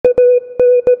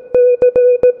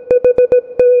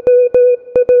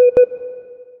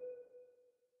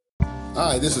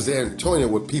Hi, this is Antonio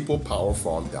with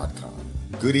PeoplePowerFarm.com.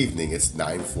 Good evening. It's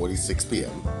 9:46 p.m.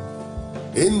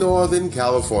 in Northern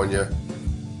California,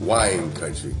 wine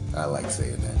country. I like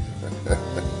saying that.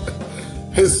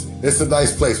 It's a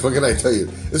nice place. What can I tell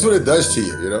you? It's what it does to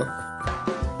you, you know?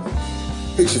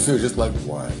 Makes you feel just like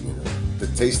wine, you know? The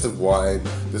taste of wine,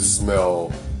 the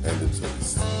smell, and the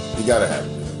taste. You gotta have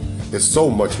it. You know? There's so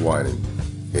much wine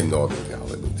in Northern Cal,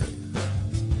 let me tell you.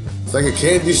 It's like a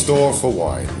candy store for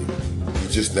wine. You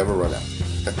just never run out.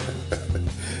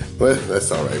 But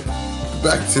that's all right.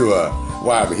 Back to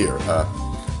why I'm here.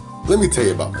 Let me tell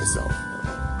you about myself.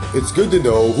 It's good to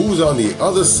know who's on the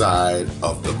other side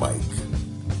of the mic.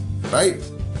 Right?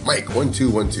 Mic, 1 2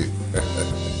 1 2.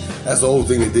 That's the whole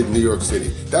thing they did in New York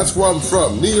City. That's where I'm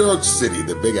from, New York City,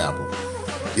 the Big Apple.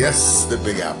 Yes, the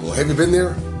Big Apple. Have you been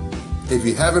there? If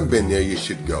you haven't been there, you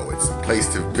should go. It's a place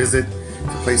to visit,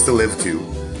 it's a place to live too.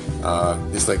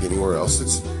 Just like anywhere else.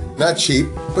 It's not cheap,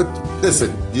 but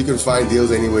listen, you can find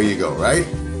deals anywhere you go, right?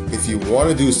 If you want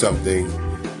to do something,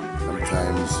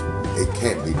 sometimes it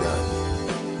can't be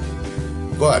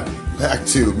done. But back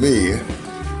to me.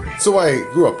 So I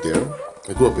grew up there.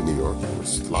 I grew up in New York. It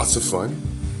was lots of fun.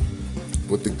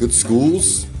 Went to good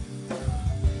schools.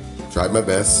 Tried my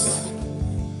best.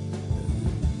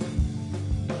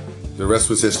 The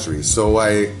rest was history. So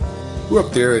I grew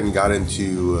up there and got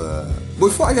into,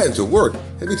 before I got into work,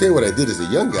 let me tell you what I did as a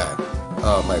young guy.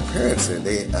 My parents, and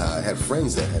they had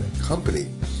friends that had a company.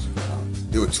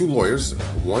 There were two lawyers.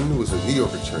 One was a New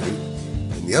York attorney,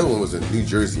 and the other one was a New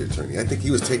Jersey attorney. I think he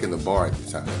was taking the bar at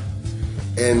the time.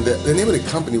 And the name of the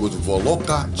company was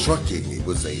Voloca Trucking. It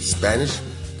was a Spanish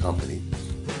company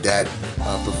that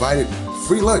provided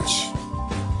free lunch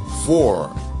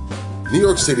for New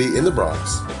York City in the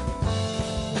Bronx.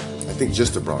 I think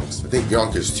just the Bronx. I think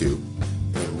Yonkers too.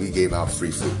 And we gave out free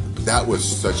food. That was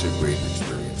such a great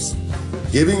experience.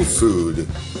 Giving food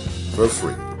for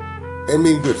free. I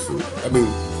mean good food. I mean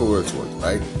for what it's worth,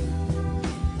 right?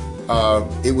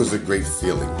 It was a great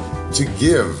feeling. To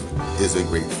give is a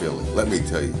great feeling, let me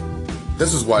tell you.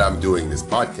 This is why I'm doing this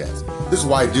podcast. This is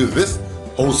why I do this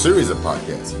whole series of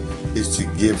podcasts, is to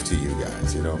give to you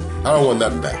guys, you know. I don't want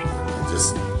nothing back.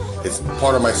 It's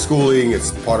part of my schooling,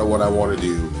 it's part of what I want to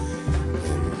do,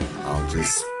 and I'll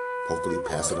just hopefully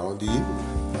pass it on to you.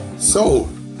 So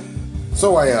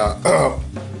I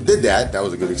did that. That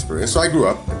was a good experience. So I grew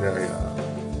up, and I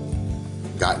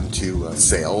got into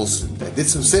sales. I did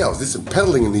some sales, did some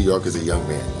peddling in New York as a young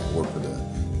man. I worked with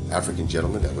an African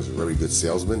gentleman that was a very good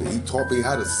salesman, and he taught me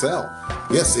how to sell.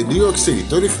 Yes, in New York City,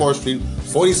 34th Street,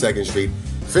 42nd Street,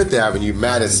 5th Avenue,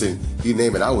 Madison, you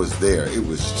name it, I was there. It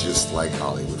was just like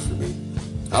Hollywood for me.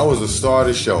 I was the star of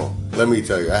the show. Let me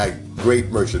tell you, I had great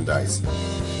merchandise.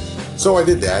 So I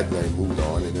did that, and I moved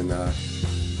on, and then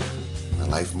my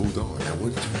life moved on.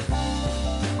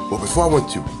 Before I went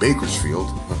to Bakersfield,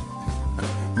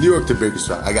 New York to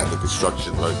Bakersfield, I got into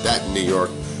construction, learned that in New York,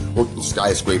 worked in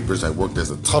skyscrapers. I worked as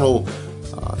a tunnel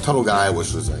guy,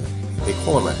 which was they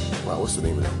call him what's the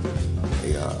name of that?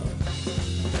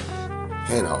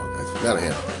 Hand hog. Not a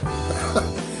hand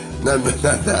hog.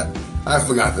 not that. I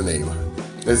forgot the name.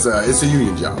 It's a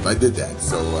union job. I did that.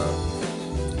 So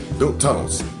built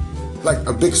tunnels. Like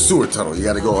a big sewer tunnel. You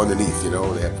got to go underneath, you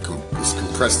know. They have this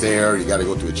compressed air. You got to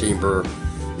go to a chamber.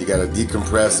 You got to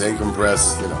decompress and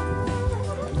compress, you know.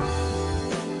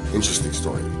 Interesting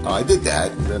story. I did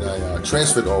that, and then I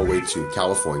transferred all the way to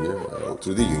California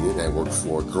through the union. I worked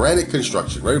for Granite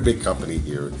Construction, very big company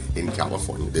here in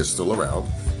California. They're still around.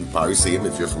 You probably see them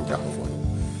if you're from California.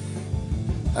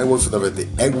 I worked for them at the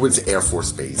Edwards Air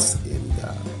Force Base in,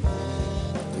 I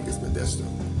think it's Modesto.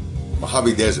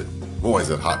 Mojave Desert. Boy, is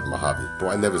it hot in Mojave. Boy,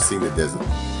 I never seen the desert.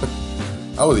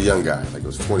 I was a young guy, like I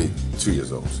was 22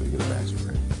 years old, so you can imagine,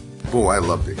 right? Boy, I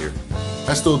loved it here.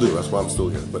 I still do, that's why I'm still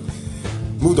here. But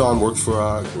moved on, worked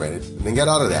for Granite, and then got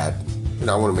out of that. And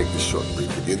I want to make this short and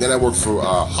brief with you. And then I worked for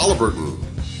Halliburton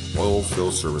Oil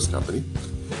Field Service Company.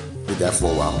 Did that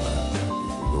for a while. You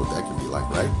know what that can be like,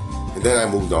 right? And then I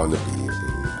moved on to be a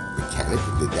mechanic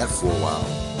and did that for a while.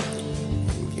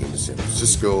 And came to San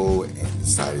Francisco and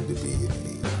decided to be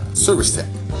a service tech,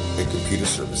 a computer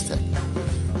service tech.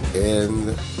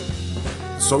 And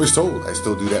story's told, I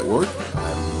still do that work.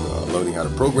 I'm learning how to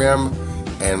program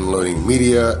and learning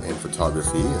media and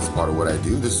photography as part of what I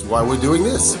do. This is why we're doing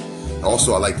this.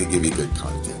 Also, I like to give you good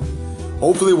content.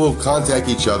 Hopefully, we'll contact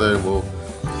each other and we'll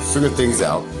figure things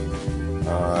out.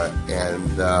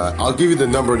 And I'll give you the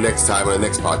number next time on the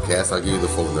next podcast. I'll give you the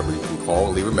phone number. You can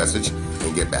call, leave a message,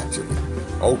 and get back to me.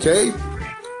 Okay?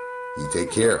 You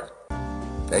take care.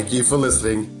 Thank you for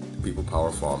listening to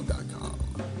PeoplePowerFarm.com.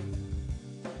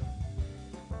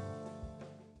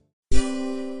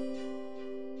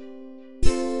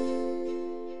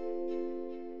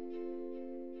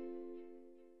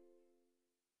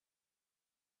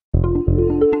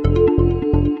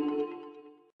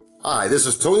 Hi, this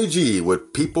is Tony G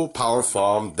with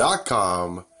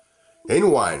PeoplePowerFarm.com in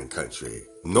wine country,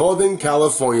 Northern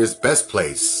California's best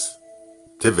place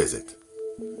to visit.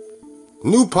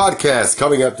 New podcast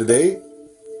coming up today.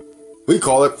 We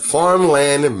call it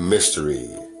Farmland Mystery.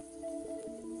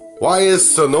 Why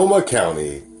is Sonoma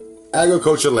County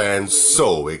agriculture land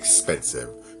so expensive?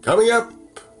 Coming up